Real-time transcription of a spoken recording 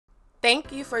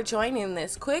Thank you for joining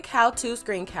this quick how-to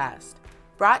screencast,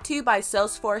 brought to you by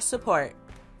Salesforce Support.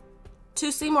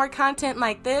 To see more content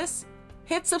like this,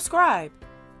 hit subscribe.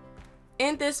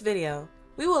 In this video,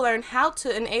 we will learn how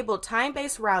to enable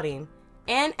time-based routing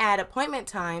and add appointment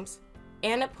times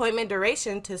and appointment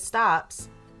duration to stops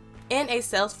in a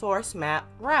Salesforce Map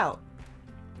Route.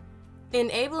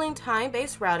 Enabling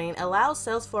time-based routing allows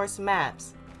Salesforce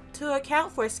Maps to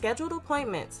account for scheduled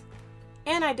appointments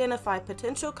and identify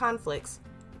potential conflicts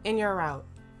in your route.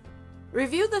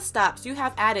 Review the stops you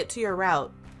have added to your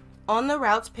route on the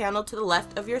Routes panel to the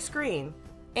left of your screen,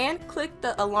 and click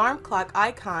the alarm clock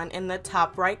icon in the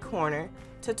top right corner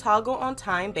to toggle on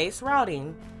time-based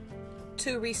routing.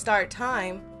 To restart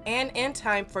time and end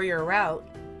time for your route,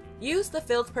 use the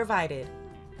fields provided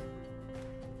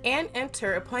and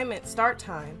enter appointment start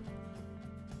time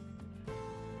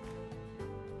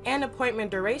and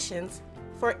appointment durations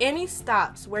for any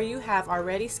stops where you have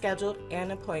already scheduled an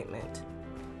appointment.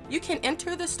 You can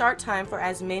enter the start time for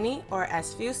as many or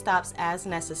as few stops as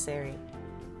necessary.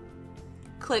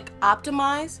 Click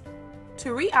Optimize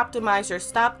to re-optimize your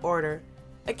stop order,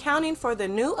 accounting for the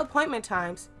new appointment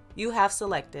times you have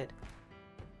selected.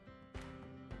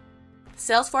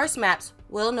 Salesforce Maps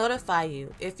will notify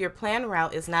you if your planned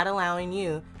route is not allowing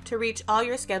you to reach all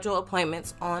your scheduled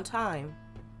appointments on time.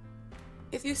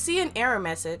 If you see an error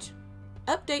message,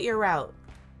 update your route,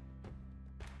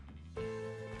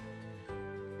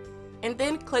 and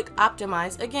then click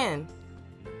Optimize again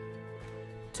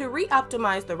to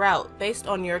re-optimize the route based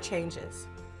on your changes.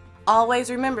 Always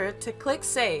remember to click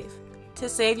Save to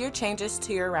save your changes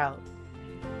to your route.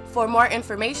 For more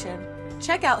information,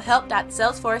 check out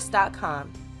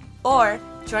help.salesforce.com or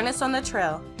join us on the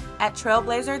trail at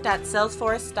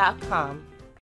trailblazer.salesforce.com.